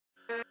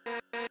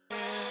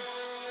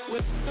Hey,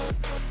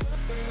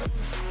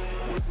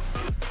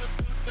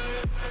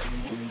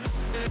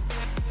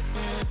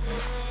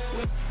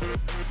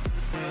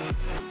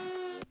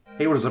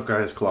 what is up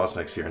guys,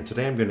 Klassen here, and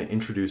today I'm going to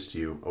introduce to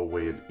you a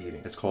way of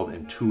eating. It's called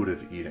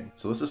intuitive eating.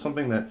 So this is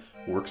something that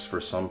works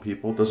for some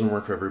people, doesn't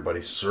work for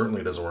everybody,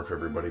 certainly doesn't work for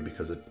everybody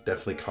because it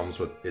definitely comes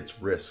with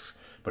its risks,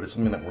 but it's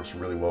something that works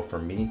really well for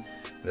me,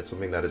 and it's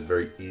something that is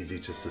very easy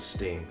to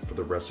sustain for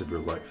the rest of your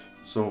life.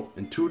 So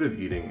intuitive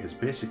eating is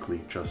basically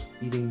just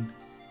eating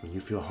when you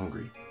feel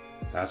hungry.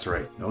 That's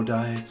right, no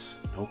diets,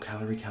 no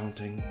calorie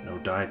counting, no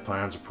diet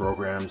plans or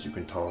programs you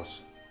can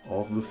toss,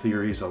 all of the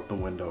theories out the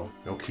window,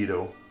 no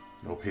keto,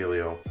 no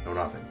paleo, no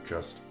nothing,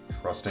 just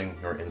trusting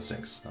your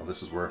instincts. Now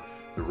this is where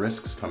the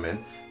risks come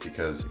in,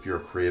 because if you're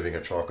craving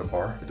a chocolate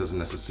bar, it doesn't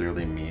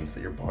necessarily mean that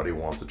your body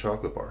wants a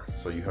chocolate bar.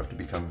 So you have to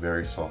become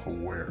very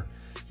self-aware.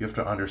 You have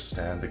to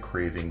understand the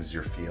cravings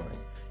you're feeling.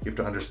 You have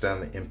to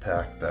understand the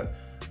impact that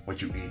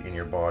what you eat in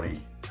your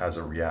body has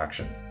a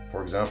reaction.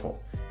 For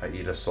example, I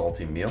eat a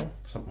salty meal,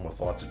 something with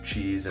lots of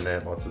cheese in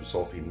it, lots of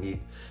salty meat.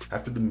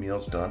 After the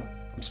meal's done,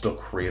 I'm still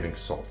craving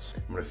salt.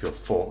 I'm gonna feel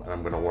full and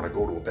I'm gonna wanna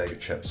go to a bag of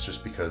chips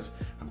just because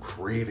I'm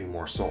craving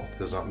more salt. It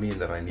does not mean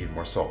that I need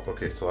more salt.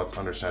 Okay, so that's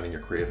understanding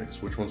your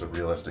cravings, which ones are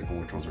realistic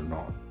and which ones are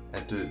not.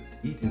 And to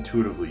eat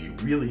intuitively, you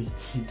really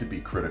need to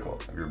be critical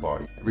of your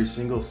body. Every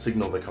single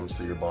signal that comes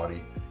to your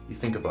body, you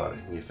think about it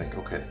and you think,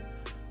 okay,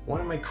 why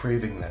am I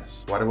craving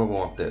this? Why do I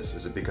want this?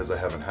 Is it because I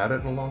haven't had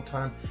it in a long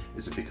time?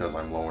 Is it because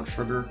I'm low in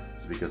sugar?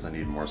 Is it because I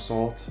need more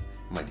salt?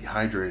 Am I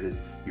dehydrated?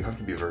 You have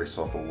to be very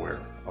self-aware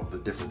of the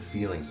different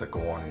feelings that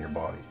go on in your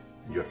body.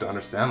 You have to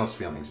understand those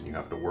feelings and you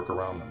have to work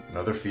around them.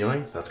 Another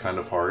feeling that's kind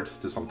of hard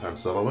to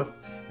sometimes settle with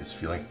is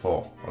feeling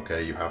full,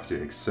 okay? You have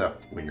to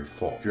accept when you're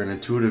full. If you're an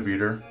intuitive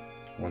eater,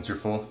 once you're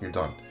full, you're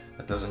done.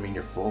 That doesn't mean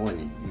you're full and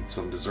you eat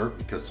some dessert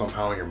because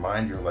somehow in your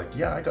mind you're like,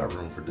 yeah, I got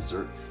room for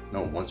dessert.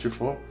 No, once you're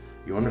full,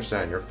 you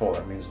understand you're full.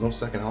 That means no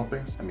second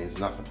helpings. That means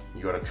nothing.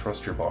 You gotta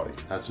trust your body.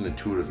 That's an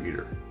intuitive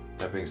eater.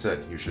 That being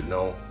said, you should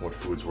know what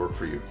foods work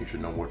for you. You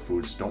should know what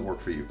foods don't work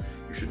for you.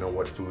 You should know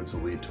what foods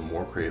lead to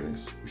more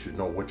cravings. You should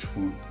know which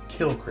food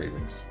kill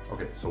cravings.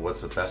 Okay, so what's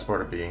the best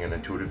part of being an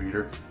intuitive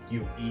eater?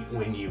 You eat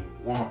when you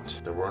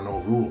want. There are no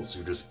rules.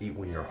 You just eat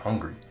when you're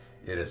hungry.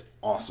 It is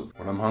awesome.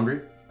 When I'm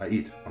hungry, I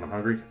eat. When I'm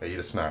hungry, I eat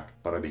a snack.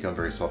 But I become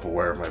very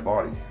self-aware of my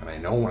body, and I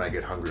know when I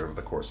get hungry over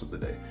the course of the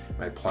day,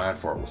 and I plan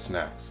for it with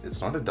snacks.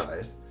 It's not a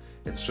diet.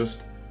 It's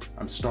just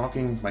I'm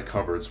stocking my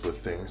cupboards with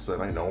things that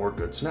I know are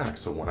good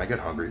snacks. So when I get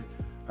hungry,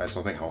 I have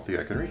something healthy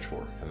I can reach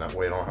for. And that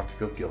way I don't have to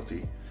feel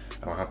guilty.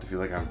 I don't have to feel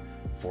like I'm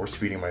force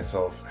feeding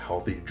myself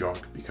healthy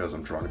junk because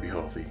I'm trying to be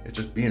healthy. It's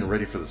just being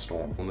ready for the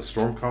storm. When the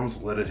storm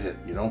comes, let it hit.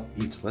 You know,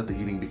 eat, let the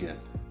eating begin.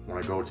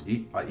 When I go to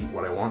eat, I eat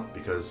what I want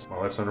because my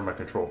life's under my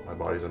control. My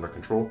body's under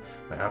control.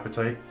 My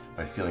appetite,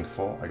 my feeling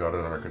full, I got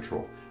it under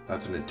control.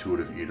 That's an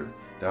intuitive eater.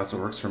 That's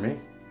what works for me.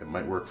 It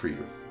might work for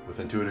you. With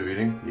intuitive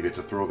eating, you get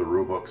to throw the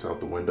rule books out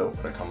the window,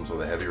 but it comes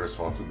with a heavy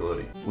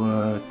responsibility.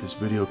 What? This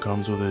video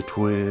comes with a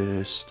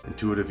twist.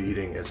 Intuitive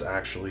eating is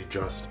actually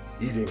just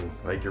eating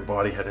like your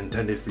body had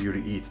intended for you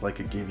to eat, like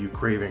it gave you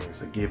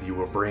cravings, it gave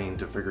you a brain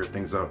to figure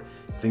things out,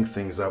 think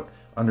things out,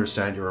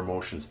 understand your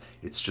emotions.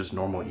 It's just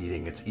normal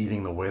eating. It's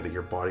eating the way that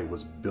your body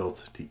was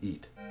built to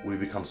eat. We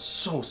become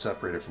so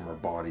separated from our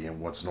body and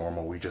what's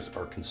normal. We just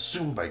are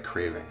consumed by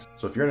cravings.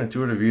 So if you're an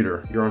intuitive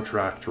eater, you're on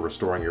track to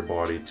restoring your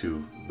body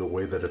to the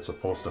way that it's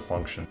supposed to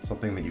function.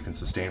 Something that you can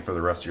sustain for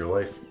the rest of your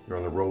life. You're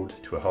on the road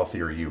to a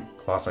healthier you.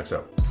 Klassen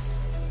out.